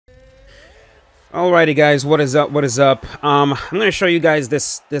Alrighty guys, what is up? What is up? I'm gonna show you guys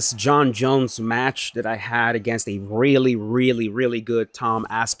this John Jones match that I had against a really good Tom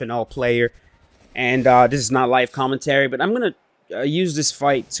Aspinall player. And this is not live commentary, but I'm gonna use this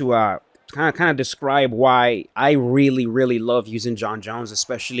fight to kind of describe why I really love using John Jones,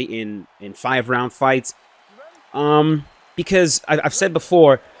 especially in 5-round fights. Because I've said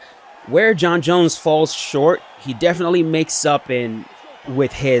before, where John Jones falls short, he definitely makes up in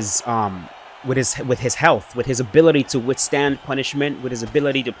with his health, with his ability to withstand punishment, with his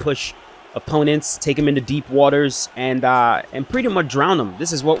ability to push opponents, take them into deep waters, and pretty much drown them.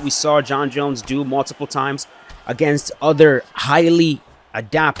 This is what we saw John Jones do multiple times against other highly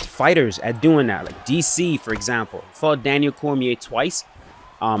adept fighters at doing that. Like DC, for example, fought Daniel Cormier twice,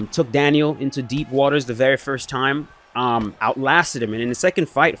 took Daniel into deep waters the very first time, outlasted him, and in the second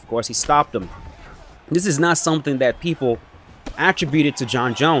fight, of course, he stopped him. This is not something that people attributed to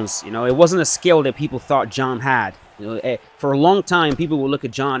John Jones. You know, it wasn't a skill that people thought John had. You know, for a long time, people will look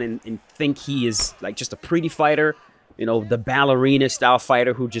at John and think he is like just a pretty fighter, you know, the ballerina style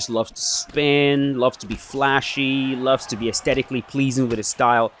fighter who just loves to spin, loves to be flashy, loves to be aesthetically pleasing with his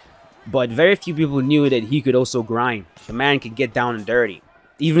style. But very few people knew that he could also grind. The man could get down and dirty.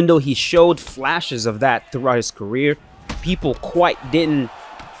 Even though he showed flashes of that throughout his career, people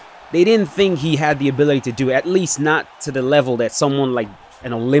they didn't think he had the ability to do it, at least not to the level that someone like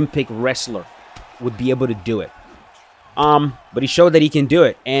an Olympic wrestler would be able to do it. But he showed that he can do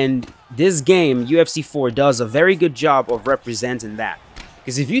it. And this game, UFC 4, does a very good job of representing that.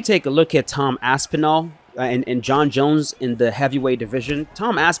 Because if you take a look at Tom Aspinall and John Jones in the heavyweight division,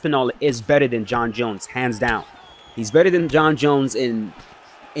 Tom Aspinall is better than John Jones, hands down. He's better than John Jones in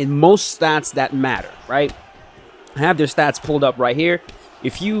most stats that matter, right? I have their stats pulled up right here.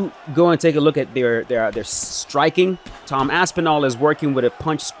 If you go and take a look at their striking, Tom Aspinall is working with a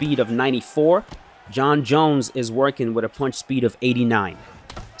punch speed of 94. John Jones is working with a punch speed of 89.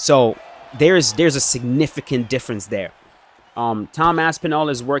 So there's a significant difference there. Tom Aspinall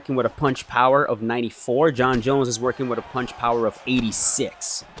is working with a punch power of 94. John Jones is working with a punch power of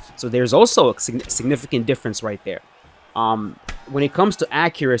 86. So there's also a significant difference right there. When it comes to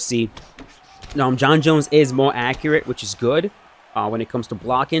accuracy, John Jones is more accurate, which is good. When it comes to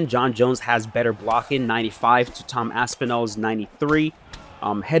blocking, John Jones has better blocking, 95 to Tom Aspinall's 93.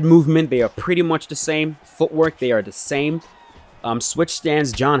 Head movement, they are pretty much the same. Footwork, they are the same. Switch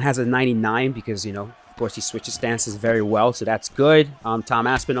stance, John has a 99 because, you know, of course, he switches stances very well, so that's good. Tom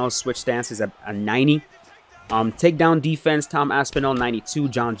Aspinall's switch stance is a 90. Takedown defense, Tom Aspinall 92,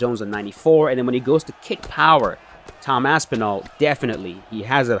 John Jones a 94. And then when he goes to kick power, Tom Aspinall, definitely, he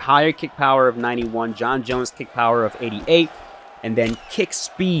has a higher kick power of 91. John Jones kick power of 88. And then kick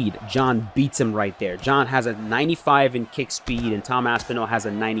speed, John beats him right there. John has a 95 in kick speed, and Tom Aspinall has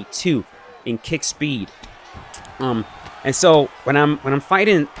a 92 in kick speed. And so when I'm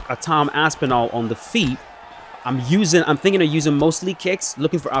fighting a Tom Aspinall on the feet, I'm thinking of using mostly kicks,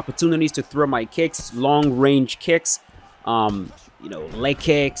 looking for opportunities to throw my kicks, long range kicks, you know, leg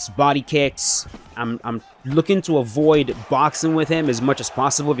kicks, body kicks. I'm looking to avoid boxing with him as much as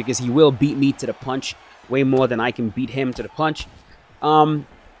possible because he will beat me to the punch way more than I can beat him to the punch.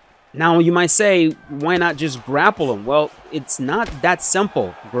 Now you might say, why not just grapple him? Well, it's not that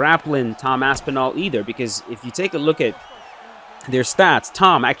simple grappling Tom Aspinall either, because if you take a look at their stats,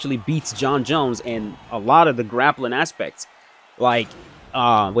 Tom actually beats John Jones in a lot of the grappling aspects. Like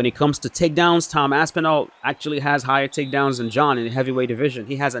when it comes to takedowns, Tom Aspinall actually has higher takedowns than John in the heavyweight division.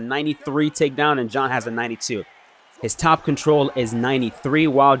 He has a 93 takedown and John has a 92. His top control is 93,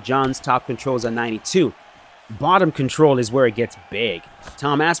 while John's top control is a 92. Bottom control is where it gets big.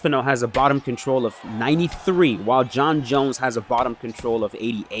 Tom Aspinall has a bottom control of 93, while John Jones has a bottom control of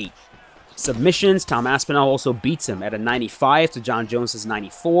 88. Submissions, Tom Aspinall also beats him at a 95 to John Jones's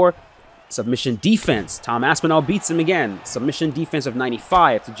 94. Submission defense, Tom Aspinall beats him again. Submission defense of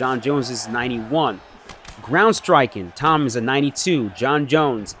 95 to John Jones's 91. Ground striking, Tom is a 92. John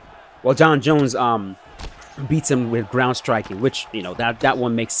Jones beats him with ground striking, which, you know, that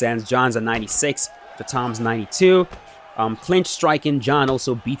one makes sense. John's a 96 to Tom's 92. Clinch striking, John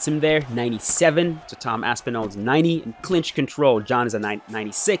also beats him there, 97 to Tom Aspinall's 90. And clinch control, John is a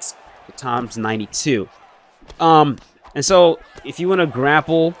 96 to Tom's 92. And so if you want to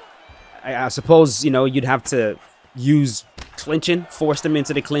grapple, I suppose, you know, you'd have to use clinching, force them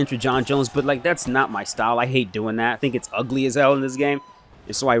into the clinch with John Jones, but like that's not my style. I hate doing that. I think it's ugly as hell in this game,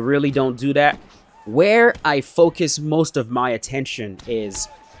 and so I really don't do that. Where I focus most of my attention is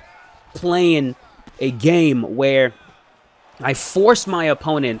playing a game where I force my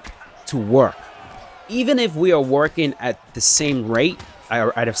opponent to work. Even if we are working at the same rate,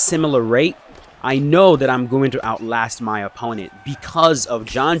 or at a similar rate, I know that I'm going to outlast my opponent because of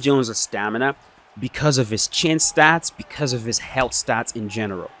Jon Jones' stamina, because of his chin stats, because of his health stats in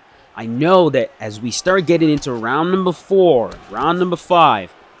general. I know that as we start getting into round number 4, round number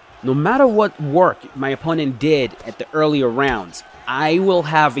 5, no matter what work my opponent did at the earlier rounds, I will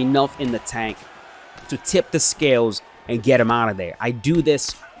have enough in the tank to tip the scales and get him out of there. I do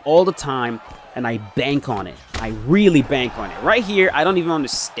this all the time, and I bank on it. I really bank on it. Right here, I don't even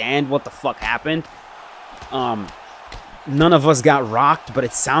understand what the fuck happened. None of us got rocked, but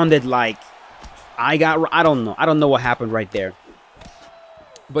it sounded like I don't know. I don't know what happened right there.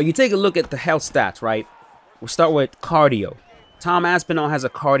 But you take a look at the health stats, right? We'll start with cardio. Tom Aspinall has a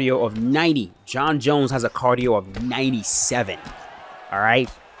cardio of 90. Jon Jones has a cardio of 97. All right?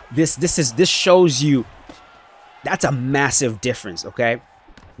 This shows you that's a massive difference, okay?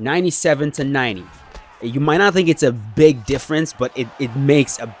 97 to 90. You might not think it's a big difference, but it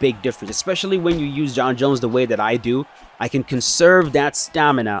makes a big difference, especially when you use Jon Jones the way that I do. I can conserve that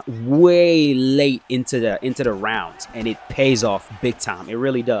stamina way late into the rounds, and it pays off big time. It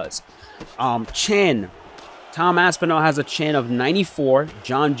really does. Chin. Tom Aspinall has a chin of 94.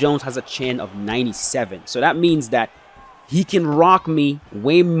 Jon Jones has a chin of 97. So that means that he can rock me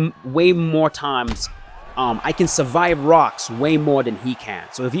way more times. I can survive rocks way more than he can.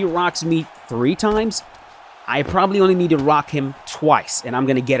 So if he rocks me 3 times, I probably only need to rock him twice, and I'm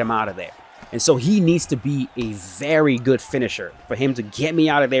going to get him out of there. And so he needs to be a very good finisher for him to get me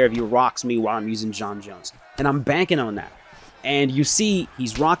out of there if he rocks me while I'm using Jon Jones. And I'm banking on that. And you see,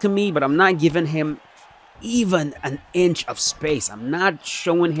 he's rocking me, but I'm not giving him even an inch of space. I'm not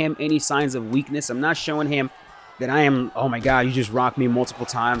showing him any signs of weakness. I'm not showing him that I am, oh my God, you just rocked me multiple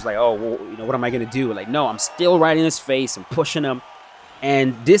times. Like, oh, well, you know, what am I going to do? Like, no, I'm still right in his face and pushing him.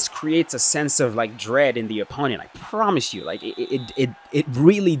 And this creates a sense of like dread in the opponent. I promise you, like it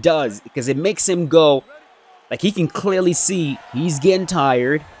really does, because it makes him go, like he can clearly see he's getting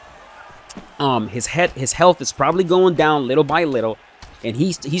tired. His health is probably going down little by little, and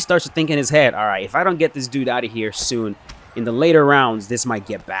he starts to think in his head, all right, if I don't get this dude out of here soon, in the later rounds, this might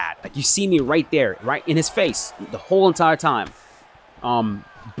get bad. Like you see me right there, right in his face, the whole entire time.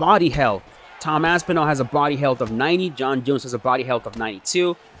 Body health. Tom Aspinall has a body health of 90. Jon Jones has a body health of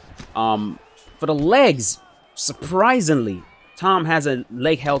 92. For the legs, surprisingly, Tom has a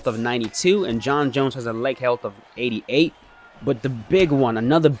leg health of 92, and Jon Jones has a leg health of 88. But the big one,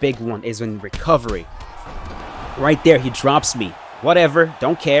 another big one, is in recovery. Right there, he drops me. Whatever,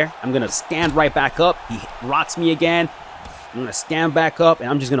 don't care. I'm going to stand right back up. He rocks me again. I'm going to stand back up, and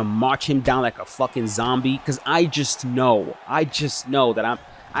I'm just going to march him down like a fucking zombie, because I just know that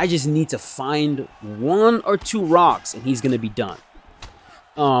I just need to find 1 or 2 rocks, and he's going to be done.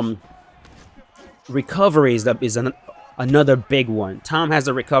 Recovery is another big one. Tom has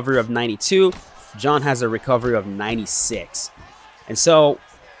a recovery of 92. Jon has a recovery of 96. And so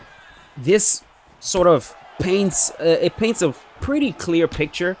this sort of paints a pretty clear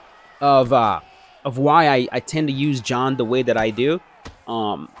picture of why I tend to use Jon the way that I do.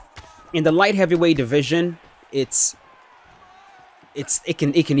 In the light heavyweight division, it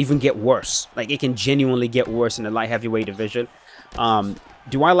can even get worse. Like, it can genuinely get worse in the light heavyweight division.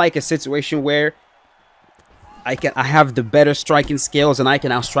 Do I like a situation where I have the better striking skills and I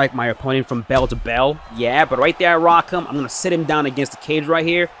can outstrike my opponent from bell to bell? Yeah, but right there I rock him. I'm gonna sit him down against the cage right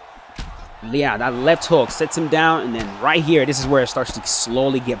here. Yeah, that left hook sits him down, and then right here, this is where it starts to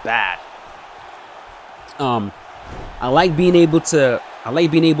slowly get bad. I like being able to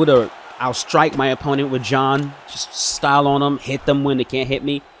outstrike my opponent with Jon, just style on them, hit them when they can't hit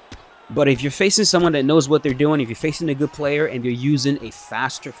me. But if you're facing someone that knows what they're doing, if you're facing a good player and you're using a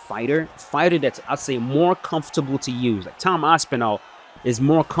faster fighter that's, I'd say, more comfortable to use, like Tom Aspinall is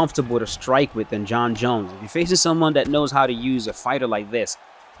more comfortable to strike with than Jon Jones. If you're facing someone that knows how to use a fighter like this,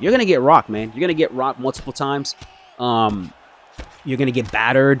 you're going to get rocked, man. You're going to get rocked multiple times. You're going to get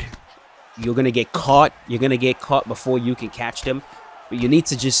battered. You're going to get caught. You're going to get caught before you can catch them. But you need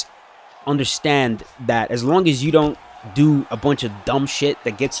to just understand that as long as you don't do a bunch of dumb shit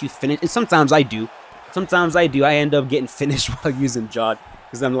that gets you finished, and sometimes I do. I end up getting finished while using Jon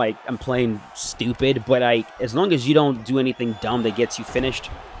because I'm playing stupid. But as long as you don't do anything dumb that gets you finished,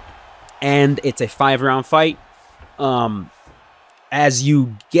 and it's a 5-round fight, as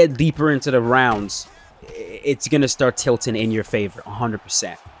you get deeper into the rounds, it's gonna start tilting in your favor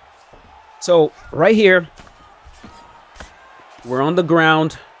 100%. So right here, we're on the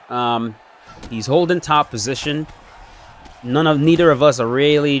ground. He's holding top position. Neither of us are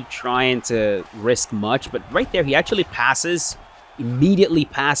really trying to risk much, but right there, he actually immediately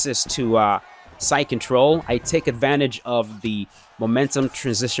passes to side control. I take advantage of the momentum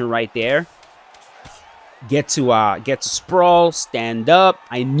transition right there. get to sprawl, stand up.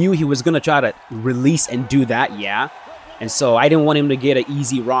 I knew he was gonna try to release and do that, yeah. And so I didn't want him to get an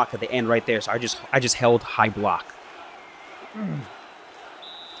easy rock at the end right there. So I just held high block.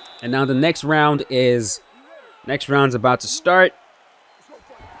 And now the next round's about to start.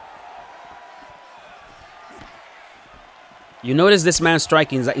 You notice this man's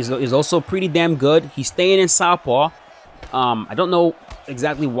striking is also pretty damn good. He's staying in southpaw. I don't know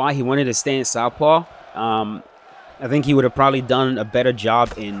exactly why he wanted to stay in southpaw. I think he would have probably done a better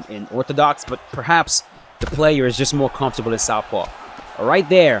job in orthodox, but perhaps the player is just more comfortable in southpaw. Right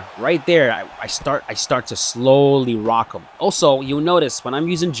there, I start to slowly rock him. Also, you'll notice when I'm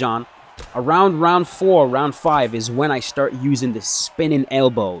using John, around round 4, round 5 is when I start using the spinning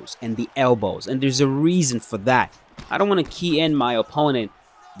elbows and the elbows, and there's a reason for that. I don't want to key in my opponent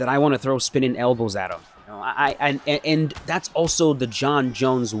that I want to throw spinning elbows at him. You know, and that's also the John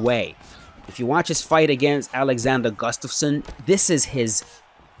Jones way. If you watch his fight against Alexander Gustafsson, this is his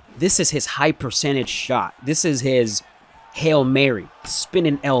high percentage shot. This is his Hail Mary,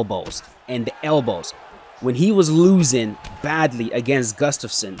 spinning elbows and the elbows. When he was losing badly against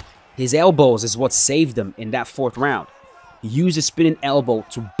Gustafsson, his elbows is what saved him in that 4th round. He used a spinning elbow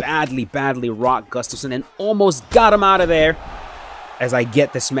to badly rock Gustafsson and almost got him out of there. As I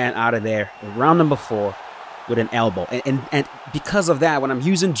get this man out of there in round number 4 with an elbow. And because of that, when I'm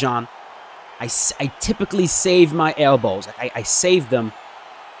using John, I typically save my elbows. I save them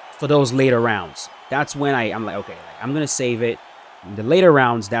for those later rounds. That's when I'm like, okay, I'm going to save it. In the later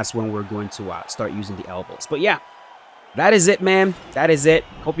rounds, that's when we're going to start using the elbows. But yeah, that is it, man. That is it.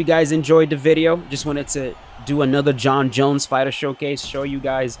 Hope you guys enjoyed the video. Just wanted to do another John Jones fighter showcase, show you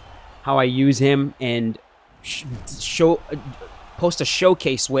guys how I use him, and post a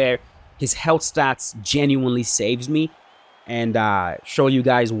showcase where his health stats genuinely saves me, and show you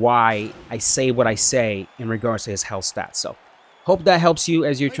guys why I say what I say in regards to his health stats. So hope that helps you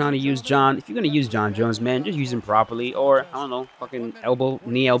as you're trying to use John. If you're gonna use John Jones, man, just use him properly, or I don't know, fucking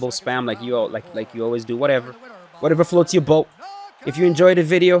knee elbow spam like you always do. Whatever floats your boat. If you enjoyed the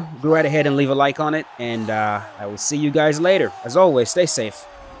video, go right ahead and leave a like on it, and I will see you guys later. As always, stay safe.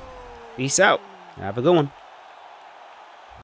 Peace out. Have a good one.